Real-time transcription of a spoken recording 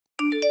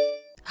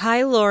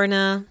Hi,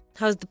 Lorna.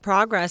 How's the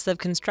progress of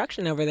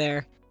construction over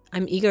there?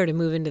 I'm eager to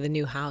move into the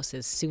new house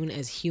as soon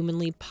as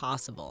humanly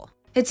possible.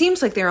 It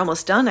seems like they're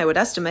almost done, I would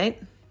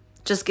estimate.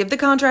 Just give the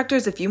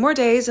contractors a few more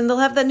days and they'll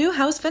have that new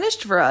house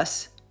finished for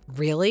us.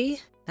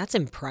 Really? That's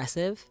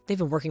impressive. They've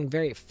been working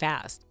very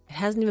fast. It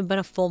hasn't even been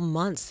a full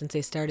month since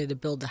they started to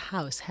build the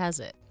house, has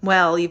it?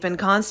 Well, you've been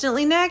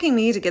constantly nagging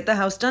me to get the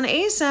house done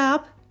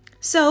ASAP.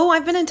 So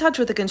I've been in touch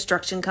with the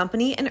construction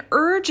company and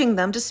urging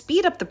them to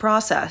speed up the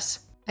process.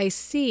 I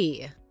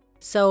see.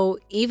 So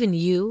even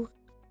you,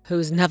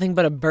 who's nothing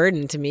but a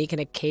burden to me, can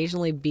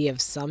occasionally be of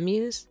some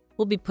use?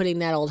 We'll be putting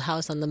that old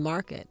house on the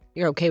market.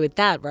 You're okay with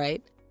that,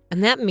 right?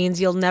 And that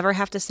means you'll never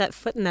have to set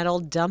foot in that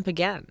old dump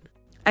again.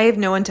 I have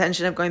no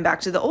intention of going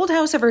back to the old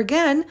house ever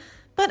again,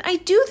 but I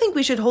do think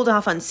we should hold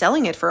off on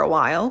selling it for a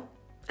while.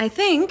 I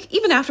think,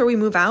 even after we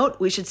move out,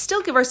 we should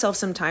still give ourselves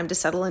some time to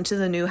settle into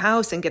the new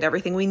house and get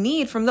everything we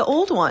need from the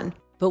old one.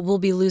 But we'll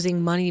be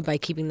losing money by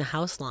keeping the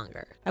house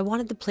longer. I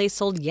wanted the place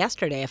sold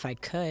yesterday if I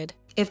could.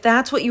 If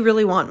that's what you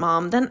really want,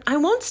 Mom, then I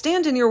won't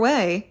stand in your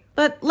way.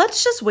 But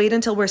let's just wait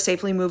until we're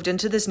safely moved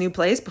into this new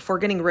place before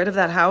getting rid of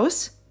that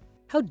house.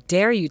 How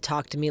dare you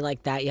talk to me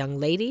like that,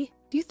 young lady?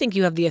 Do you think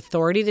you have the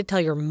authority to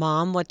tell your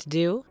mom what to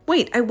do?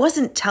 Wait, I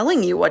wasn't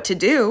telling you what to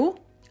do.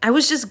 I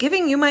was just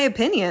giving you my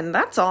opinion,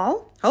 that's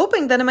all.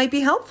 Hoping that it might be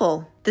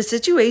helpful. The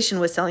situation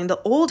with selling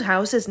the old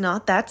house is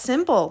not that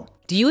simple.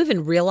 Do you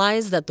even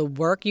realize that the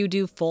work you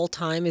do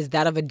full-time is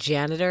that of a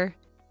janitor?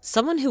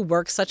 Someone who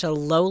works such a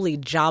lowly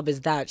job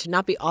as that should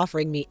not be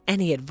offering me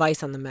any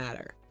advice on the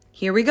matter.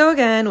 Here we go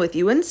again with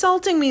you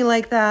insulting me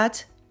like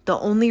that. The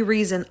only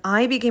reason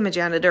I became a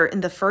janitor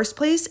in the first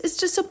place is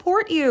to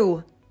support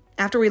you.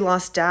 After we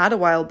lost Dad a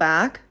while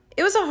back,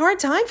 it was a hard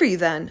time for you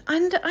then,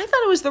 and I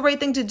thought it was the right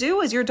thing to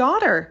do as your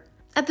daughter.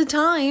 At the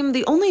time,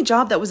 the only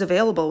job that was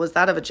available was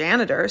that of a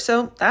janitor,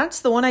 so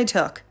that's the one I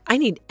took. I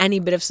need any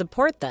bit of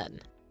support then.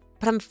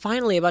 But I'm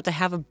finally about to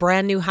have a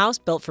brand new house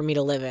built for me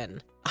to live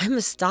in. I'm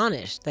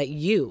astonished that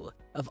you,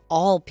 of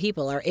all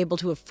people, are able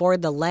to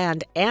afford the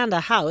land and a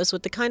house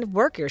with the kind of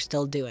work you're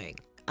still doing.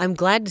 I'm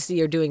glad to see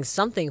you're doing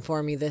something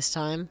for me this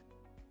time.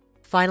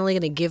 Finally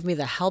gonna give me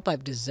the help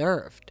I've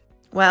deserved.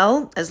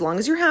 Well, as long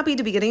as you're happy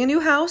to be getting a new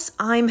house,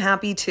 I'm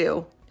happy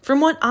too.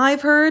 From what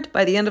I've heard,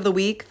 by the end of the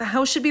week, the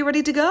house should be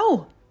ready to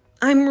go.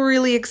 I'm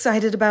really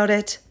excited about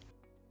it.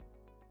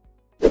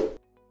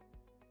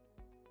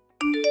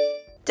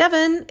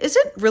 Devin, is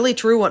it really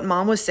true what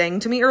Mom was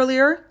saying to me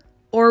earlier?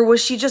 Or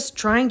was she just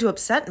trying to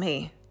upset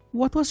me?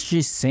 What was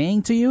she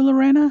saying to you,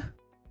 Lorena?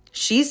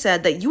 She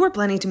said that you were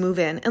planning to move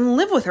in and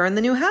live with her in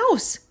the new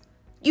house.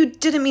 You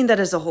didn't mean that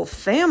as a whole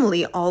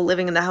family all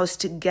living in the house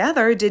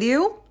together, did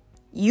you?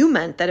 You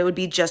meant that it would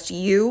be just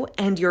you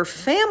and your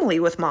family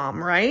with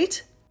Mom,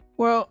 right?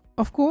 Well,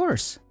 of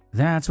course.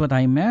 That's what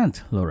I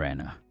meant,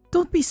 Lorena.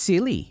 Don't be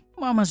silly.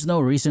 Mom has no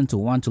reason to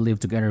want to live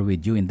together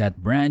with you in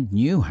that brand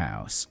new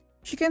house.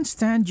 She can't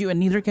stand you and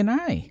neither can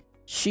I.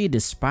 She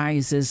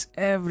despises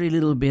every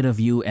little bit of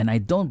you and I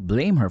don't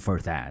blame her for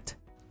that.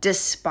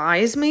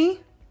 Despise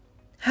me?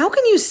 How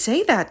can you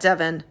say that,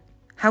 Devin?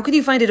 How can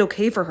you find it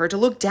okay for her to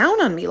look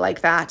down on me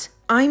like that?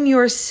 I'm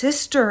your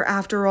sister,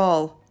 after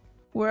all.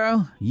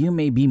 Well, you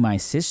may be my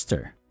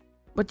sister,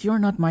 but you're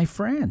not my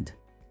friend.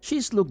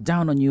 She's looked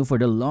down on you for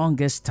the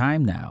longest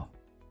time now,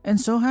 and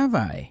so have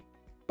I.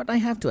 But I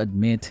have to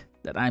admit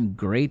that I'm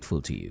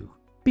grateful to you.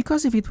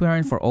 Because if it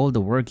weren't for all the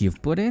work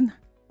you've put in,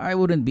 I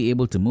wouldn't be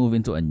able to move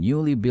into a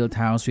newly built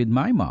house with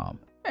my mom.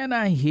 And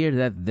I hear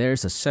that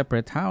there's a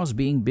separate house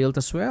being built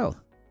as well,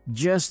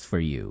 just for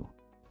you.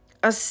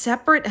 A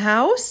separate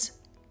house?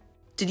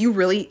 Did you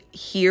really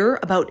hear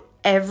about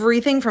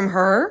everything from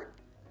her?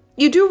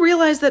 You do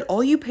realize that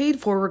all you paid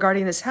for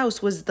regarding this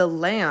house was the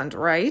land,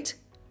 right?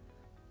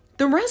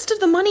 The rest of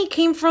the money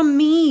came from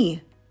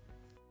me.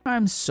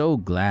 I'm so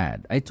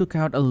glad I took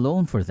out a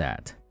loan for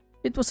that.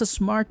 It was a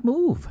smart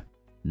move.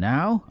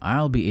 Now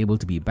I'll be able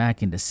to be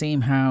back in the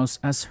same house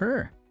as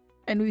her,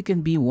 and we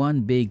can be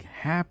one big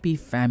happy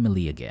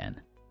family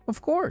again.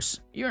 Of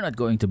course, you're not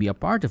going to be a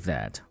part of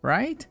that,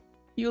 right?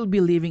 You'll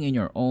be living in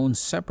your own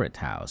separate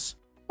house,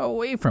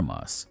 away from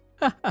us.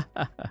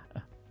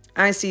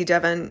 I see,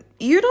 Devin.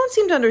 You don't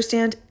seem to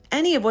understand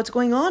any of what's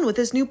going on with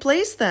this new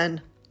place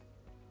then.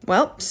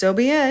 Well, so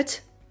be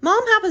it.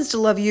 Mom happens to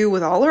love you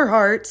with all her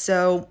heart,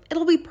 so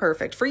it'll be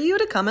perfect for you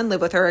to come and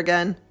live with her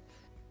again.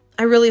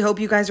 I really hope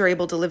you guys are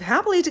able to live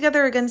happily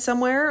together again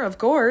somewhere, of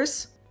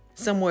course.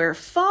 Somewhere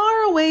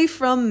far away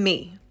from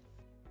me.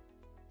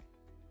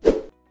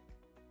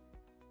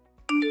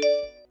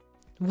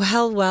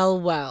 Well,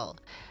 well, well.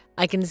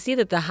 I can see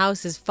that the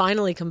house is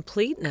finally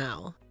complete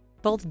now.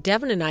 Both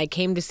Devin and I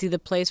came to see the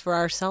place for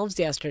ourselves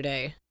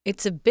yesterday.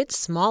 It's a bit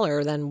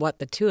smaller than what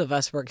the two of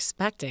us were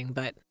expecting,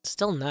 but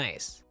still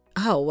nice.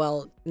 Oh,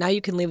 well, now you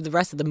can leave the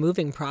rest of the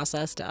moving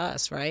process to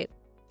us, right?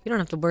 You don't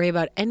have to worry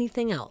about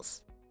anything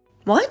else.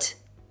 What?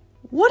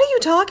 What are you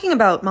talking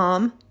about,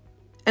 Mom?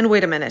 And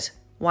wait a minute.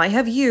 Why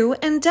have you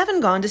and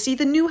Devin gone to see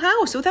the new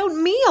house without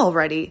me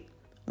already?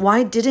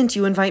 Why didn't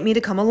you invite me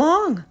to come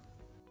along?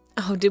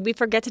 Oh, did we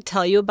forget to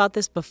tell you about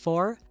this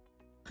before?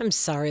 I'm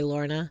sorry,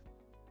 Lorna,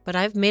 but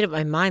I've made up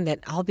my mind that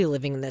I'll be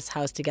living in this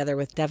house together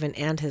with Devin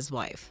and his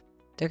wife.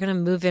 They're gonna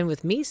move in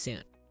with me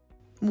soon.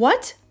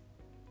 What?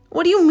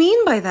 What do you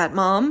mean by that,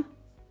 Mom?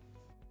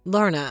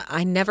 Lorna,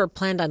 I never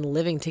planned on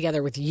living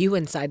together with you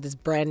inside this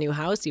brand new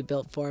house you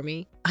built for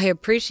me. I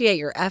appreciate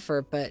your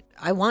effort, but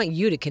I want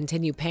you to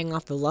continue paying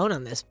off the loan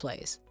on this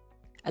place.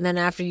 And then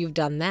after you've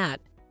done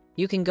that,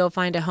 you can go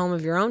find a home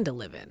of your own to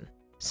live in,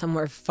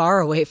 somewhere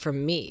far away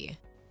from me.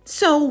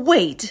 So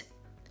wait,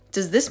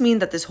 does this mean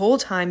that this whole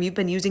time you've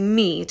been using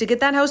me to get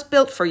that house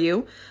built for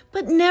you,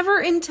 but never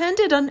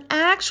intended on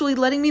actually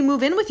letting me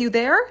move in with you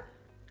there?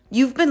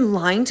 You've been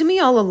lying to me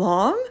all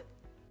along?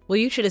 Well,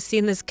 you should have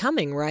seen this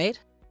coming, right?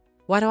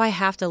 Why do I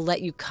have to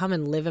let you come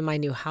and live in my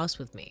new house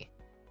with me?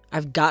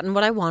 I've gotten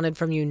what I wanted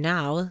from you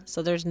now,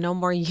 so there's no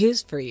more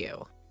use for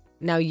you.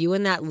 Now you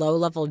and that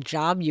low-level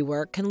job you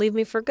work can leave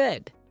me for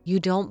good. You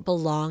don't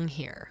belong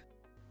here.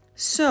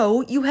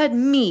 So you had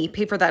me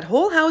pay for that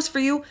whole house for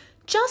you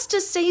just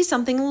to say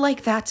something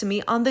like that to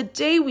me on the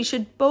day we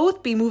should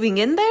both be moving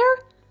in there?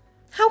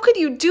 How could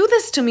you do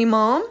this to me,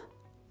 Mom?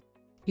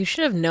 You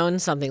should have known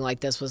something like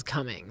this was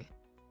coming,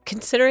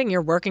 considering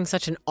you're working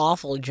such an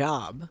awful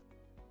job.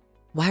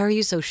 Why are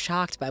you so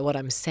shocked by what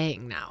I'm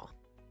saying now?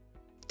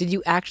 Did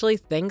you actually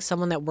think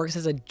someone that works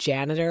as a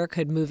janitor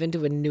could move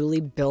into a newly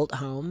built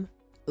home?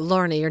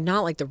 Lorna, you're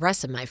not like the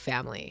rest of my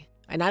family,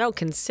 and I don't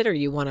consider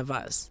you one of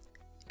us.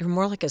 You're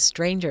more like a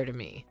stranger to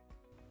me.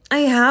 I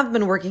have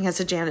been working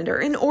as a janitor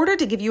in order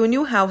to give you a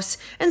new house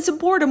and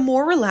support a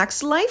more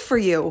relaxed life for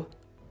you.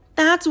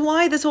 That's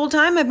why this whole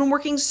time I've been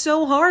working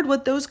so hard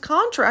with those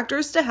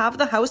contractors to have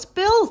the house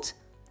built.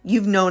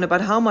 You've known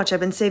about how much I've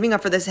been saving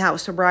up for this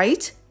house,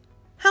 right?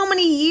 How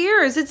many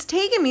years it's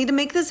taken me to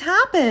make this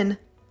happen.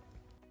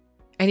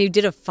 And you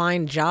did a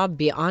fine job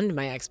beyond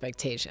my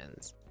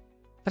expectations.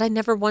 But I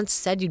never once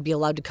said you'd be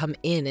allowed to come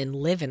in and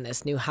live in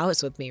this new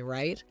house with me,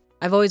 right?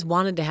 I've always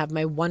wanted to have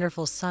my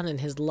wonderful son and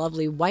his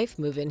lovely wife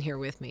move in here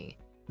with me.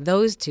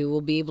 Those two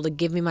will be able to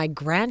give me my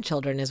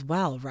grandchildren as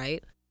well,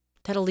 right?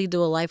 That'll lead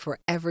to a life where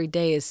every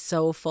day is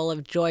so full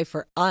of joy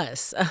for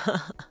us.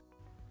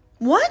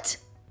 What?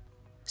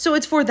 So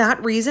it's for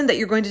that reason that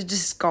you're going to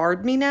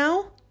discard me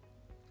now?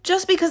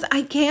 Just because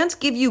I can't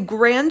give you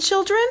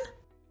grandchildren?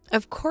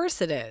 Of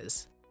course it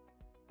is.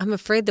 I'm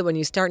afraid that when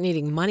you start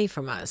needing money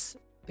from us,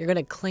 you're going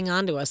to cling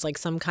on to us like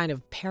some kind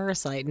of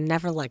parasite and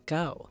never let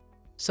go.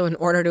 So in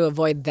order to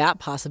avoid that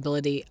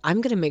possibility,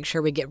 I'm going to make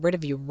sure we get rid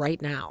of you right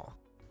now.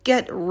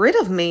 Get rid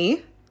of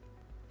me?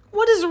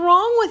 What is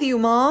wrong with you,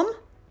 Mom?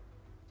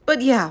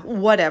 But yeah,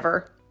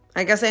 whatever.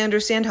 I guess I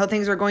understand how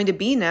things are going to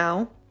be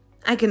now.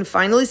 I can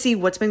finally see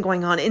what's been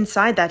going on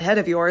inside that head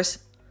of yours.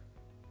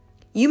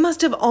 You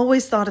must have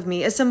always thought of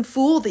me as some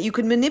fool that you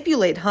could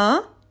manipulate,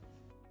 huh?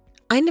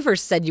 I never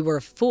said you were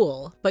a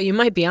fool, but you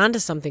might be onto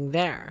something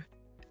there.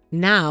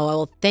 Now I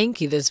will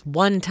thank you this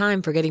one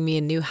time for getting me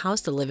a new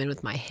house to live in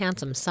with my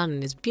handsome son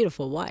and his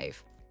beautiful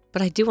wife.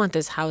 But I do want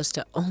this house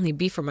to only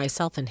be for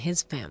myself and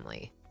his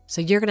family,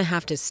 so you're gonna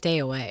have to stay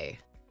away.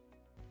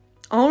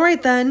 All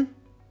right then.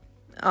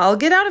 I'll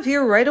get out of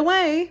here right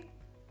away.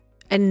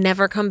 And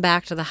never come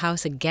back to the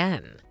house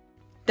again.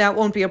 That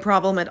won't be a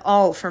problem at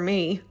all for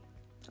me.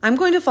 I'm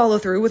going to follow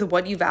through with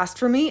what you've asked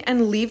for me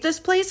and leave this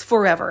place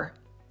forever.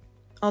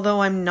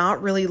 Although I'm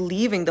not really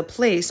leaving the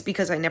place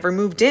because I never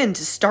moved in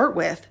to start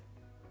with.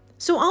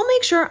 So I'll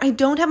make sure I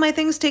don't have my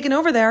things taken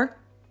over there.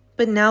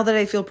 But now that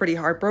I feel pretty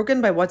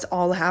heartbroken by what's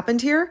all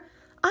happened here,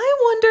 I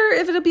wonder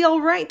if it'll be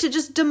all right to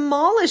just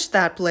demolish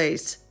that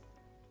place.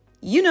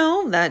 You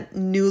know, that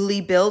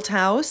newly built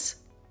house.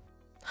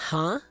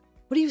 Huh?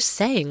 What are you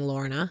saying,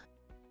 Lorna?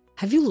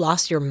 Have you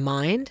lost your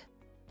mind?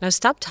 Now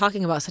stop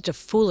talking about such a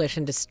foolish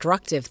and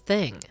destructive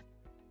thing.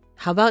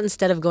 How about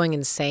instead of going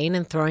insane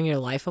and throwing your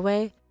life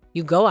away,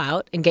 you go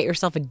out and get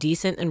yourself a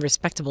decent and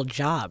respectable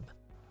job?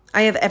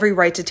 I have every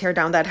right to tear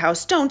down that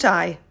house, don't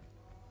I?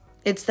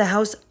 It's the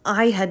house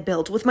I had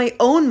built with my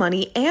own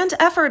money and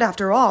effort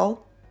after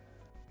all.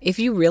 If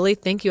you really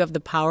think you have the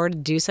power to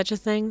do such a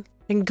thing,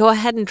 then go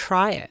ahead and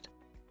try it.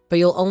 But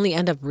you'll only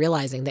end up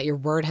realizing that your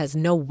word has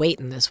no weight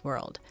in this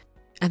world,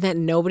 and that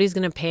nobody's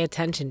going to pay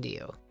attention to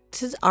you.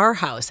 This is our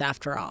house,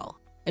 after all.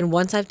 And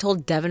once I've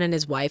told Devin and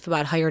his wife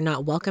about how you're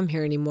not welcome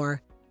here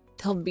anymore,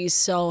 they'll be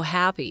so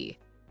happy.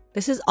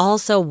 This is all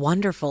so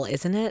wonderful,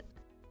 isn't it?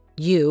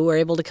 You were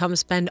able to come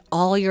spend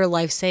all your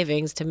life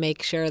savings to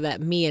make sure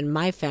that me and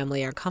my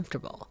family are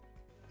comfortable.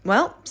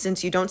 Well,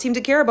 since you don't seem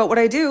to care about what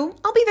I do,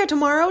 I'll be there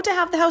tomorrow to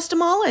have the house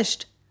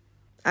demolished.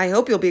 I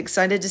hope you'll be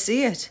excited to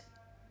see it.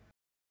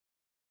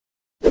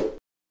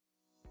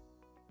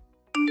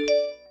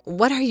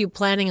 What are you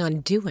planning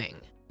on doing?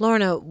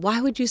 Lorna,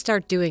 why would you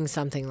start doing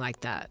something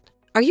like that?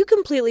 Are you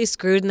completely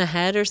screwed in the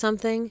head or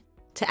something?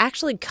 To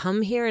actually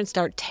come here and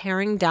start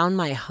tearing down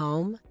my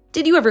home?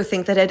 Did you ever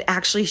think that I'd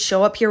actually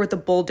show up here with a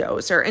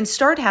bulldozer and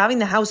start having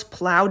the house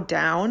plowed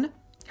down?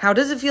 How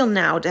does it feel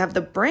now to have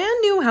the brand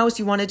new house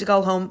you wanted to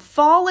call home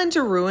fall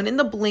into ruin in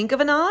the blink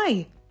of an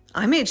eye?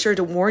 I made sure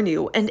to warn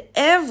you and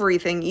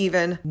everything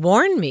even.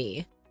 Warn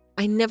me?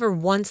 I never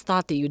once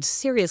thought that you'd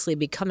seriously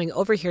be coming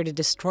over here to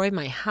destroy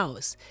my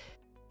house.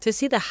 To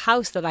see the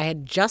house that I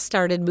had just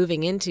started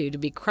moving into to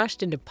be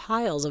crushed into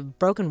piles of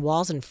broken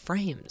walls and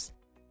frames.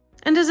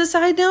 And as a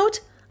side note,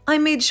 I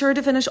made sure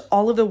to finish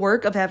all of the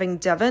work of having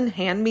Devin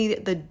hand me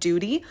the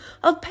duty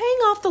of paying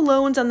off the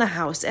loans on the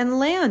house and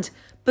land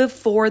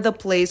before the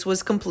place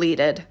was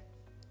completed.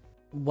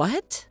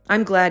 What?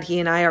 I'm glad he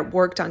and I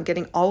worked on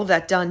getting all of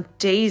that done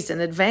days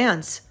in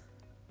advance.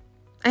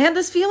 I had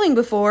this feeling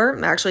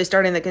before actually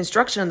starting the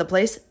construction of the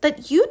place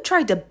that you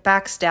tried to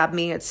backstab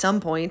me at some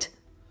point.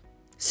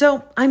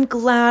 So I'm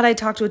glad I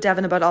talked with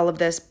Devin about all of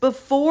this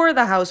before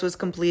the house was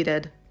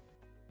completed.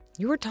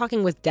 You were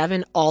talking with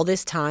Devin all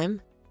this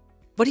time?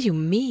 What do you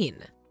mean?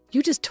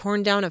 You just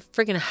torn down a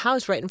friggin'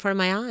 house right in front of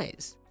my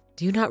eyes.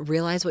 Do you not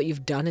realize what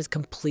you've done is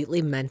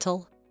completely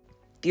mental?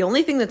 The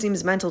only thing that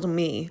seems mental to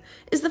me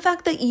is the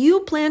fact that you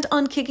planned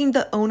on kicking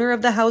the owner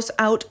of the house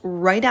out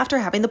right after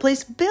having the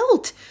place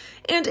built,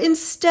 and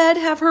instead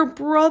have her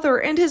brother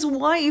and his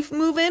wife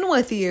move in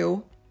with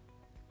you.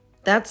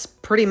 That's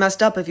pretty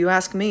messed up if you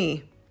ask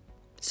me.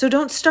 So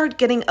don't start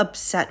getting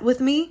upset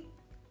with me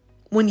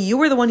when you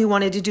were the one who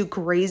wanted to do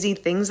crazy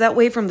things that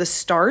way from the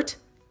start.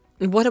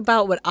 What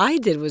about what I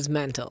did was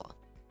mental?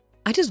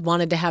 I just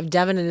wanted to have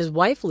Devin and his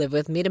wife live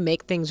with me to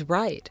make things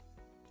right.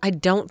 I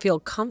don't feel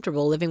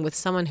comfortable living with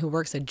someone who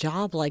works a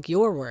job like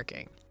you're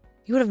working.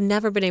 You would have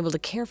never been able to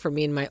care for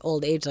me in my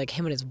old age like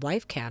him and his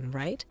wife can,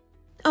 right?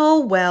 Oh,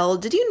 well,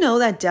 did you know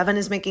that Devin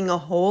is making a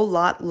whole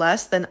lot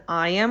less than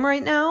I am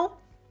right now?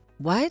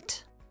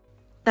 What?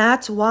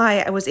 That's why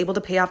I was able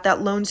to pay off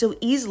that loan so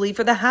easily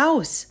for the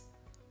house.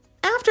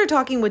 After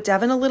talking with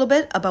Devin a little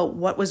bit about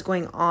what was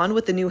going on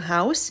with the new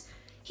house,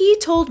 he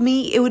told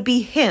me it would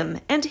be him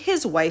and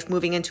his wife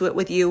moving into it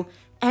with you,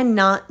 and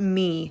not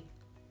me.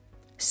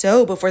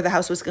 So before the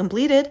house was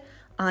completed,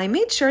 I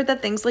made sure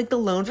that things like the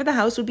loan for the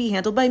house would be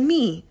handled by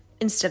me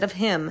instead of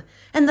him,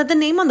 and that the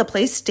name on the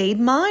place stayed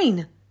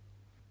mine.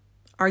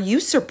 Are you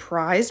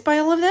surprised by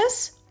all of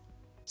this?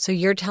 So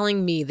you're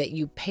telling me that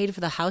you paid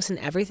for the house and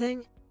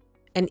everything?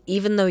 And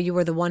even though you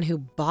were the one who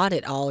bought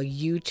it all,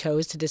 you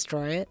chose to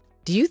destroy it?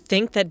 Do you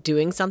think that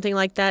doing something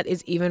like that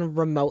is even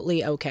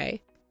remotely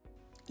okay?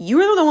 You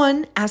were the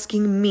one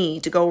asking me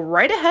to go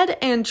right ahead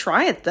and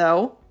try it,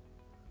 though.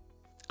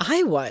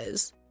 I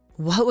was.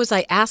 What was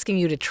I asking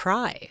you to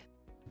try?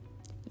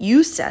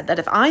 You said that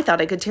if I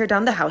thought I could tear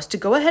down the house, to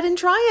go ahead and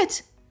try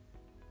it.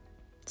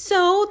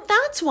 So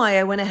that's why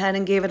I went ahead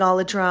and gave it all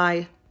a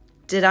try.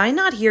 Did I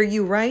not hear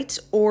you right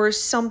or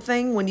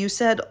something when you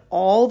said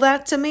all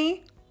that to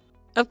me?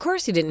 Of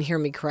course you didn't hear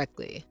me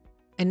correctly.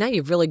 And now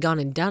you've really gone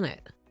and done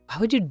it. Why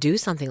would you do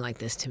something like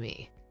this to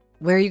me?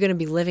 Where are you going to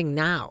be living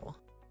now?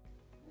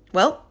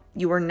 Well,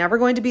 you were never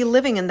going to be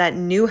living in that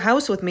new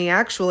house with me,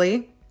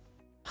 actually.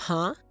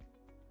 Huh?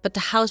 But the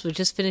house was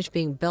just finished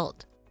being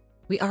built.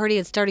 We already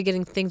had started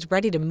getting things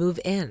ready to move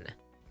in.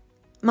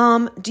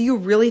 Mom, do you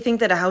really think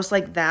that a house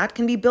like that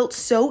can be built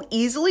so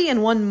easily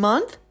in 1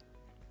 month?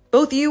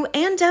 Both you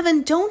and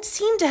Devin don't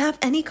seem to have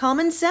any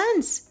common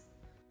sense.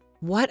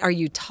 What are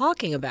you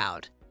talking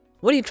about?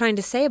 What are you trying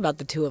to say about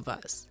the two of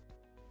us?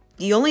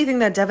 The only thing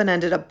that Devin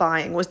ended up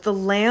buying was the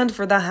land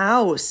for the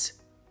house.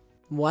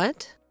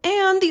 What?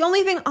 And the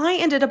only thing I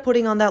ended up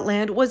putting on that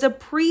land was a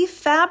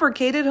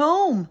prefabricated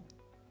home.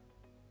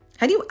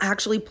 Had you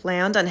actually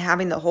planned on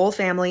having the whole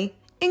family,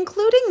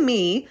 including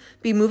me,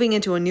 be moving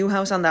into a new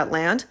house on that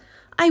land,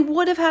 I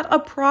would have had a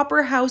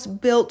proper house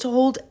built to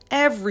hold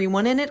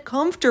everyone in it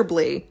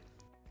comfortably.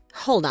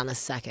 Hold on a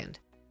second.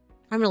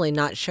 I'm really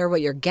not sure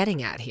what you're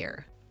getting at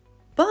here.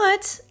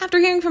 But after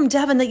hearing from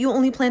Devin that you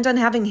only planned on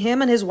having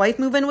him and his wife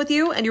move in with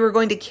you and you were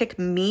going to kick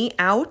me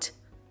out,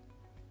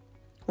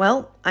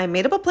 well, I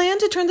made up a plan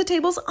to turn the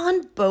tables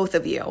on both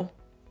of you.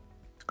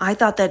 I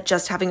thought that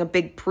just having a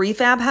big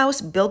prefab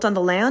house built on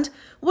the land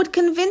would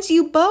convince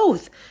you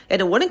both,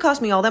 and it wouldn't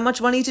cost me all that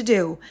much money to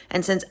do.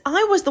 And since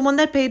I was the one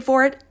that paid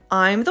for it,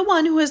 I'm the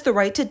one who has the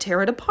right to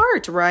tear it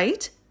apart,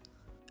 right?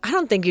 I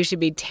don't think you should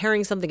be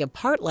tearing something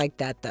apart like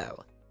that,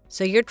 though.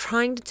 So you're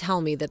trying to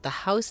tell me that the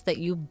house that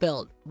you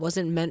built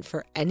wasn't meant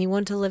for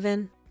anyone to live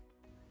in?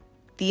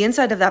 The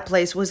inside of that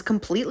place was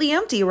completely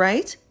empty,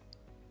 right?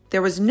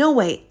 There was no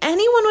way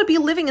anyone would be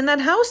living in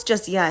that house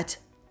just yet.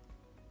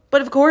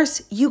 But of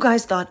course, you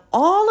guys thought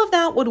all of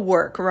that would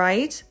work,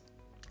 right?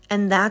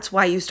 And that's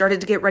why you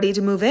started to get ready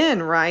to move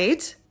in,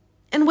 right?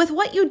 And with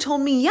what you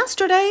told me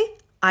yesterday,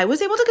 I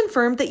was able to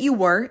confirm that you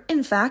were,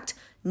 in fact,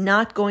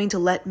 not going to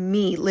let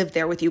me live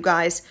there with you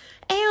guys,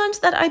 and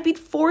that I'd be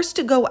forced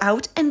to go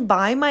out and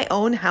buy my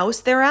own house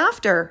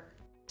thereafter.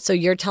 So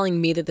you're telling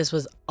me that this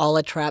was all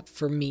a trap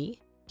for me?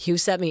 You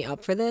set me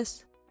up for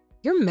this?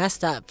 You're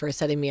messed up for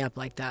setting me up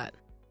like that.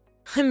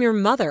 I'm your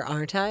mother,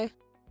 aren't I?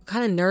 What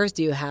kind of nerves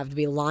do you have to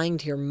be lying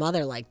to your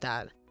mother like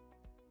that?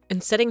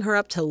 And setting her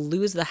up to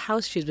lose the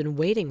house she's been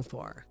waiting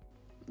for?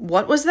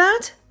 What was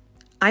that?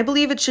 I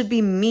believe it should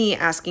be me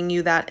asking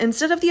you that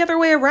instead of the other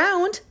way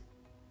around.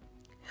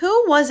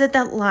 Who was it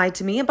that lied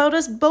to me about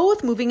us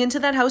both moving into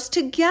that house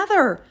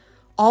together,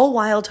 all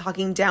while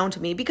talking down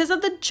to me because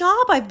of the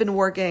job I've been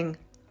working?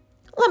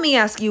 Let me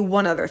ask you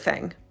one other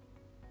thing.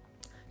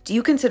 Do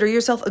you consider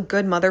yourself a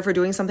good mother for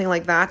doing something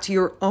like that to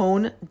your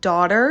own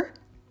daughter?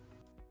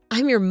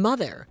 I'm your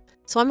mother,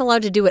 so I'm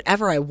allowed to do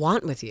whatever I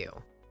want with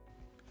you.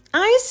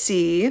 I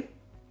see.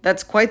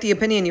 That's quite the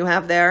opinion you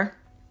have there.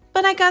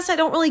 But I guess I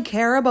don't really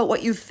care about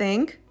what you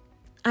think.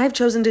 I've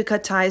chosen to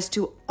cut ties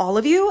to all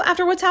of you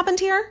after what's happened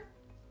here.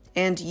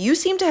 And you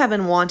seem to have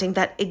been wanting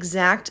that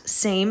exact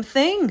same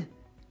thing.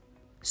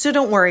 So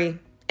don't worry,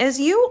 as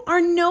you are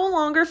no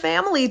longer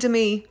family to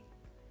me.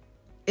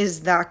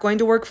 Is that going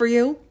to work for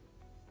you?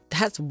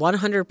 That's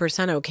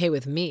 100% okay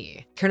with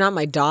me. You're not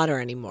my daughter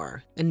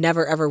anymore, and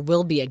never ever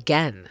will be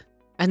again.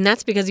 And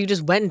that's because you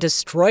just went and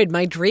destroyed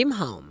my dream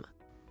home.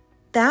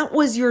 That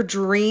was your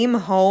dream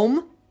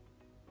home?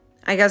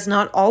 I guess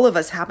not all of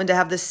us happen to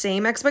have the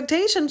same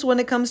expectations when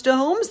it comes to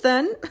homes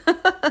then.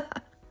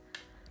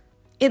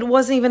 It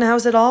wasn't even a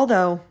house at all,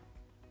 though.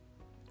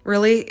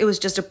 Really, it was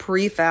just a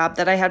prefab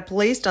that I had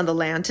placed on the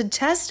land to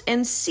test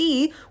and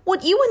see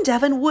what you and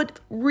Devin would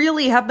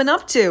really have been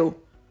up to.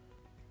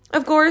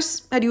 Of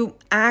course, had you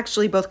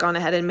actually both gone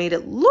ahead and made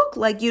it look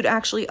like you'd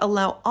actually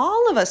allow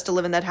all of us to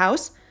live in that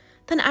house,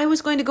 then I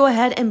was going to go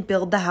ahead and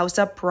build the house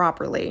up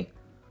properly.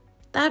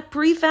 That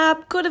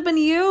prefab could have been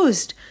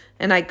used,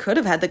 and I could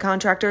have had the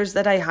contractors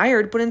that I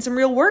hired put in some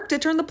real work to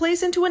turn the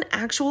place into an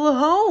actual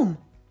home.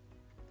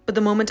 But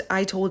the moment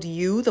I told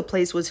you the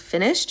place was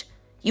finished,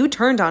 you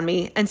turned on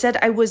me and said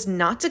I was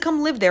not to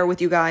come live there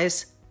with you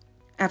guys.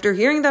 After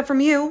hearing that from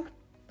you,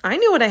 I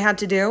knew what I had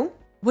to do.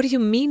 What do you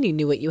mean you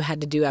knew what you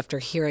had to do after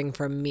hearing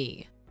from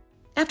me?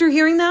 After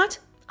hearing that,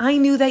 I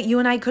knew that you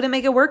and I couldn't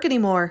make it work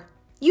anymore.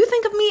 You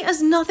think of me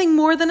as nothing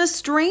more than a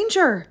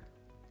stranger.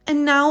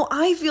 And now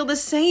I feel the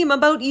same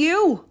about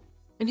you.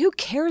 And who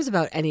cares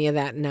about any of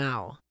that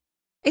now?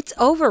 It's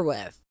over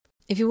with.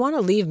 If you want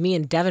to leave me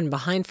and Devin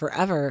behind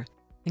forever,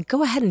 then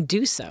go ahead and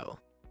do so.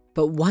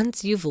 But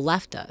once you've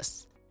left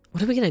us,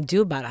 what are we going to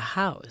do about a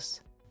house?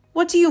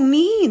 What do you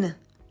mean?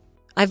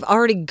 I've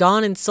already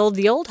gone and sold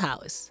the old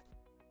house.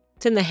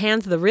 It's in the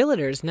hands of the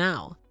realtors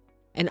now.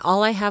 And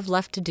all I have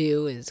left to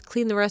do is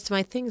clean the rest of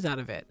my things out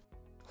of it.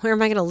 Where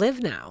am I going to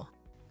live now?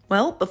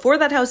 Well, before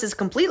that house is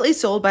completely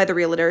sold by the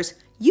realtors,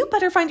 you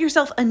better find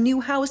yourself a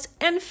new house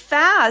and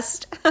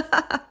fast.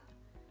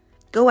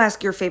 Go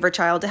ask your favorite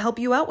child to help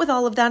you out with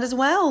all of that as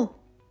well.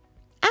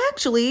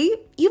 Actually,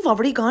 you've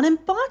already gone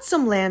and bought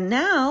some land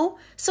now,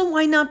 so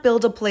why not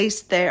build a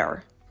place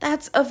there?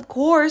 That's, of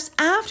course,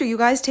 after you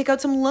guys take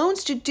out some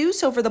loans to do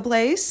so for the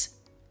place.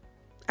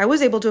 I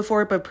was able to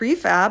afford a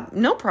prefab,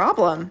 no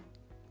problem.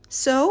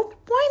 So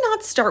why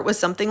not start with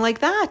something like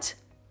that?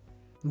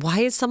 Why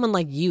is someone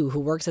like you who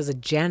works as a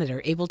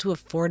janitor able to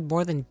afford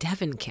more than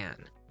Devin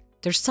can?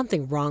 There's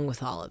something wrong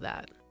with all of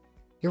that.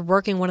 You're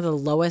working one of the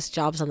lowest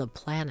jobs on the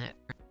planet.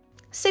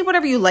 Say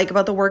whatever you like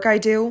about the work I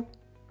do.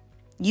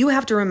 You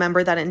have to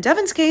remember that in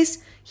Devin's case,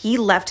 he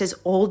left his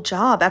old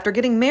job after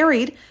getting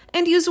married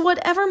and used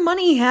whatever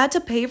money he had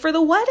to pay for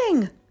the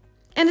wedding.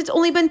 And it's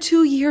only been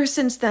 2 years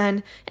since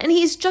then, and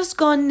he's just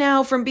gone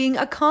now from being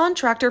a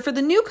contractor for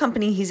the new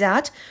company he's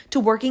at to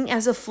working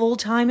as a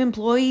full-time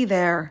employee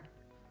there.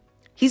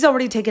 He's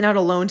already taken out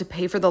a loan to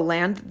pay for the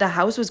land the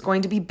house was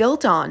going to be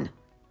built on.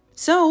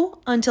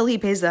 So, until he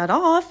pays that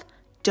off,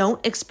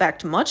 don't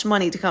expect much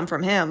money to come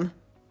from him.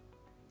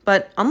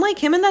 But unlike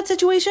him in that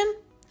situation,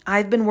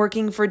 I've been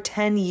working for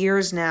 10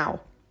 years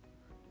now.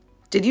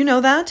 Did you know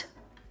that?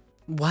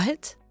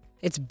 What?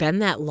 It's been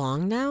that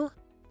long now?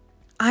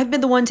 I've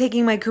been the one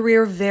taking my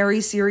career very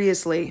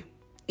seriously,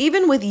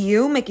 even with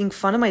you making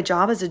fun of my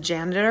job as a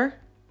janitor.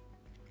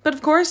 But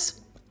of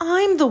course,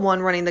 I'm the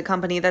one running the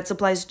company that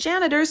supplies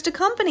janitors to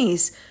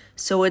companies,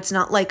 so it's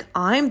not like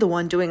I'm the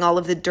one doing all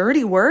of the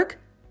dirty work.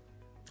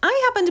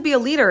 I happen to be a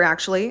leader,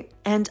 actually,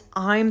 and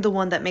I'm the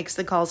one that makes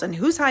the calls on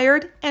who's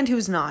hired and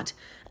who's not,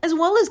 as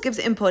well as gives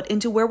input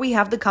into where we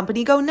have the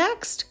company go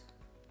next.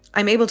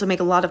 I'm able to make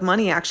a lot of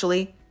money,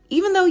 actually,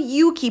 even though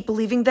you keep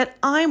believing that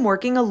I'm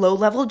working a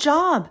low-level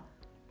job.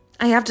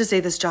 I have to say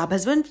this job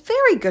has been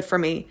very good for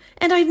me,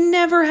 and I've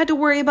never had to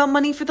worry about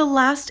money for the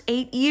last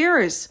 8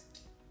 years.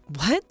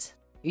 What?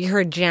 You're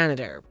a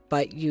janitor,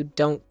 but you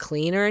don't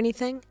clean or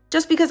anything?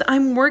 Just because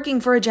I'm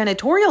working for a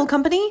janitorial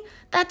company,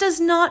 that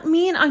does not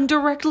mean I'm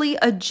directly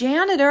a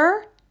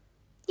janitor.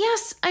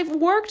 Yes, I've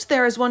worked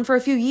there as one for a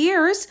few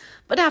years,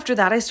 but after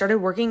that I started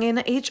working in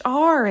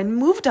HR and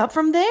moved up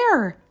from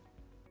there.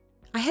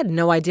 I had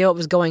no idea what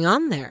was going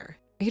on there.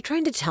 Are you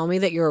trying to tell me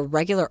that you're a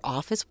regular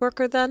office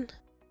worker then?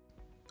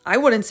 I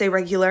wouldn't say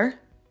regular.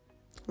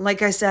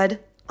 Like I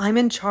said, I'm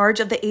in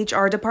charge of the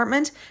HR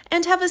department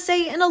and have a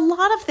say in a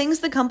lot of things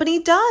the company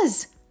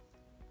does.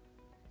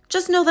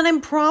 Just know that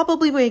I'm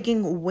probably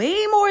making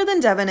way more than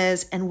Devin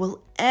is and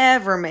will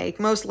ever make,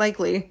 most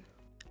likely.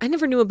 I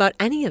never knew about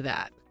any of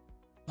that.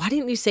 Why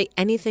didn't you say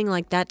anything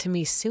like that to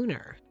me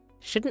sooner?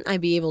 Shouldn't I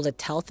be able to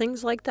tell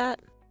things like that?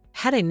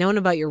 Had I known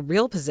about your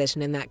real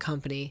position in that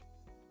company,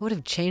 would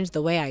have changed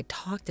the way I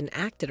talked and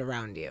acted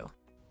around you.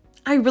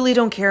 I really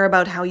don't care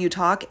about how you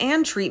talk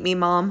and treat me,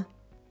 Mom.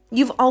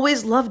 You've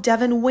always loved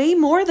Devin way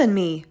more than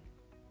me.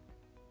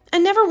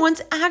 And never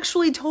once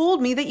actually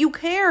told me that you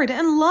cared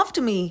and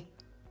loved me.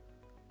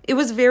 It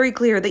was very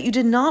clear that you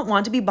did not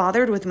want to be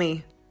bothered with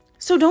me.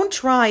 So don't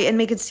try and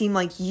make it seem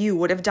like you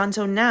would have done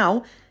so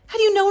now had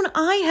you known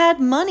I had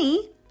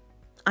money.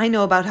 I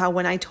know about how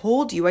when I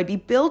told you I'd be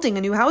building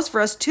a new house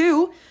for us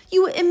too,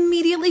 you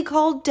immediately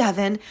called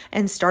Devin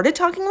and started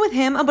talking with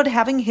him about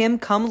having him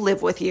come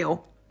live with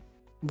you.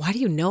 Why do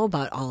you know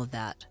about all of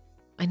that?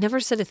 I never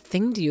said a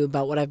thing to you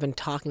about what I've been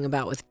talking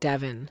about with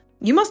Devin.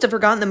 You must have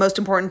forgotten the most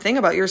important thing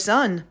about your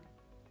son.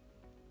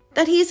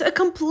 That he's a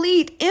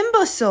complete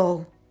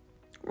imbecile.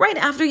 Right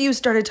after you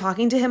started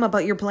talking to him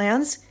about your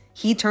plans,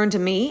 he turned to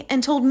me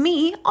and told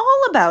me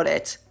all about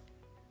it.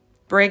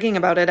 Bragging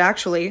about it,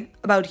 actually,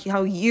 about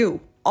how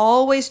you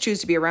always choose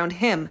to be around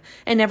him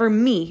and never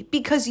me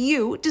because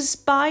you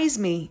despise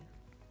me.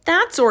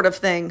 That sort of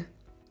thing.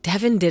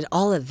 Devin did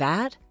all of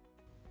that?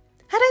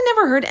 Had I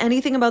never heard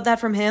anything about that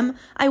from him,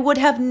 I would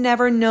have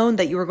never known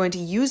that you were going to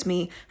use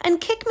me and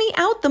kick me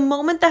out the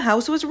moment the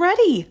house was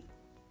ready.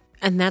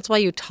 And that's why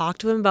you talked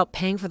to him about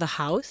paying for the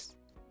house?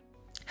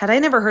 Had I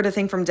never heard a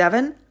thing from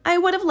Devin, I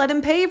would have let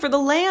him pay for the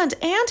land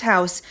and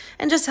house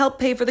and just help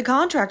pay for the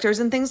contractors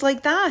and things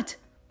like that.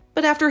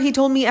 But after he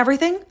told me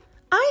everything,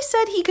 I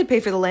said he could pay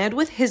for the land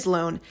with his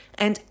loan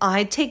and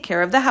I'd take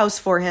care of the house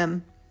for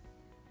him.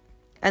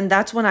 And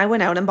that's when I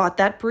went out and bought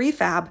that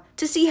prefab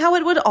to see how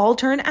it would all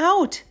turn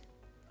out.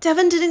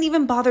 Devin didn't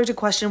even bother to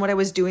question what I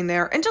was doing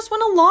there and just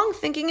went along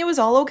thinking it was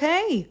all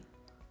okay.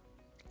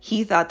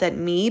 He thought that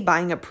me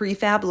buying a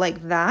prefab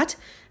like that,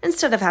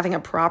 instead of having a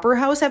proper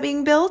house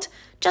being built,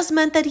 just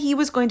meant that he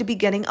was going to be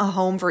getting a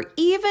home for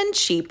even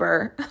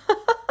cheaper.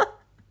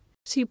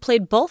 So you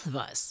played both of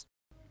us.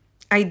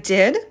 I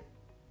did?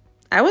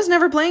 I was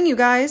never playing you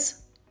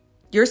guys.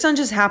 Your son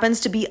just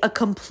happens to be a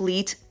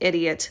complete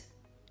idiot.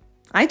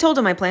 I told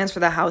him my plans for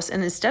the house,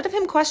 and instead of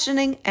him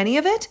questioning any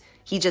of it,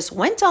 he just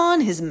went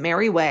on his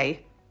merry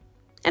way.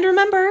 And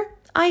remember,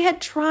 I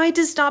had tried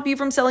to stop you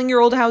from selling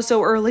your old house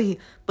so early,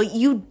 but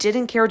you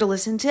didn't care to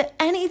listen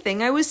to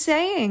anything I was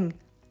saying.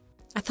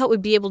 I thought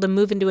we'd be able to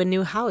move into a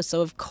new house,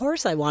 so of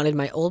course I wanted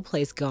my old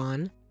place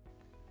gone.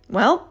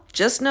 Well,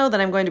 just know that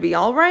I'm going to be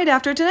all right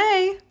after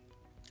today.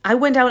 I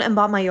went out and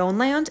bought my own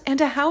land and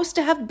a house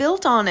to have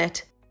built on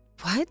it.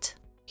 What?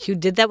 You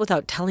did that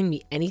without telling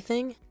me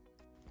anything?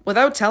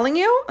 Without telling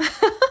you?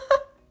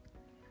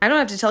 I don't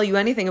have to tell you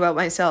anything about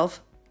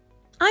myself.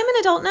 I'm an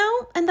adult now,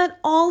 and that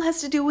all has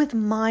to do with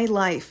my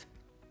life.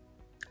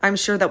 I'm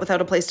sure that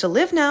without a place to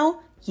live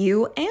now,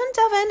 you and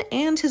Devin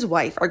and his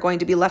wife are going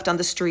to be left on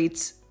the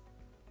streets.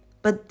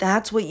 But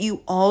that's what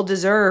you all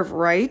deserve,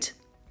 right?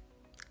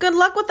 Good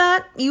luck with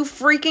that, you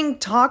freaking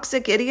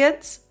toxic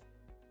idiots.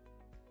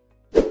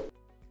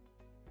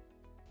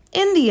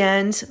 In the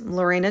end,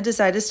 Lorena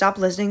decided to stop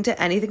listening to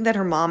anything that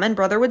her mom and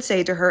brother would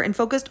say to her and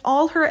focused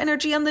all her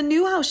energy on the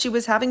new house she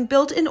was having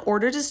built in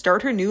order to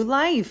start her new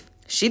life.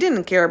 She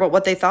didn't care about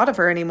what they thought of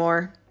her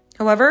anymore.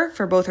 However,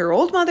 for both her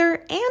old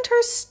mother and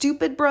her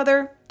stupid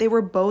brother, they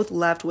were both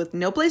left with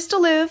no place to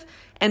live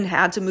and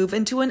had to move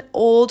into an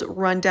old,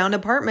 rundown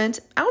apartment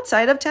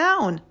outside of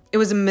town. It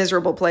was a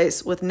miserable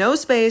place with no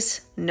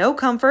space, no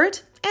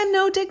comfort, and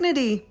no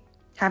dignity.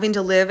 Having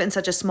to live in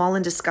such a small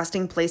and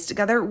disgusting place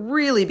together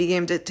really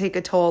began to take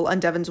a toll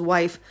on Devin's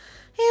wife,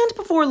 and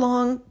before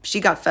long, she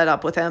got fed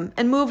up with him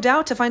and moved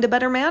out to find a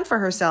better man for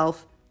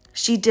herself.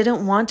 She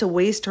didn't want to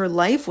waste her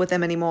life with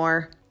him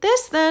anymore.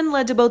 This then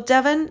led to both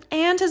Devin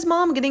and his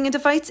mom getting into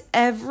fights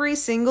every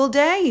single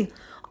day,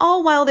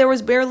 all while there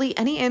was barely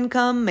any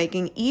income,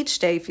 making each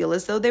day feel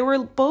as though they were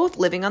both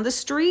living on the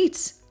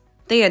streets.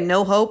 They had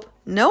no hope,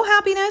 no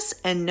happiness,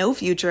 and no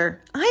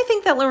future. I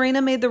think that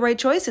Lorena made the right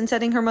choice in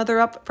setting her mother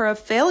up for a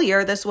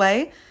failure this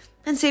way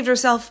and saved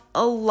herself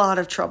a lot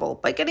of trouble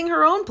by getting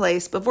her own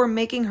place before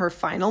making her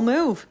final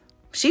move.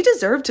 She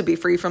deserved to be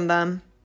free from them.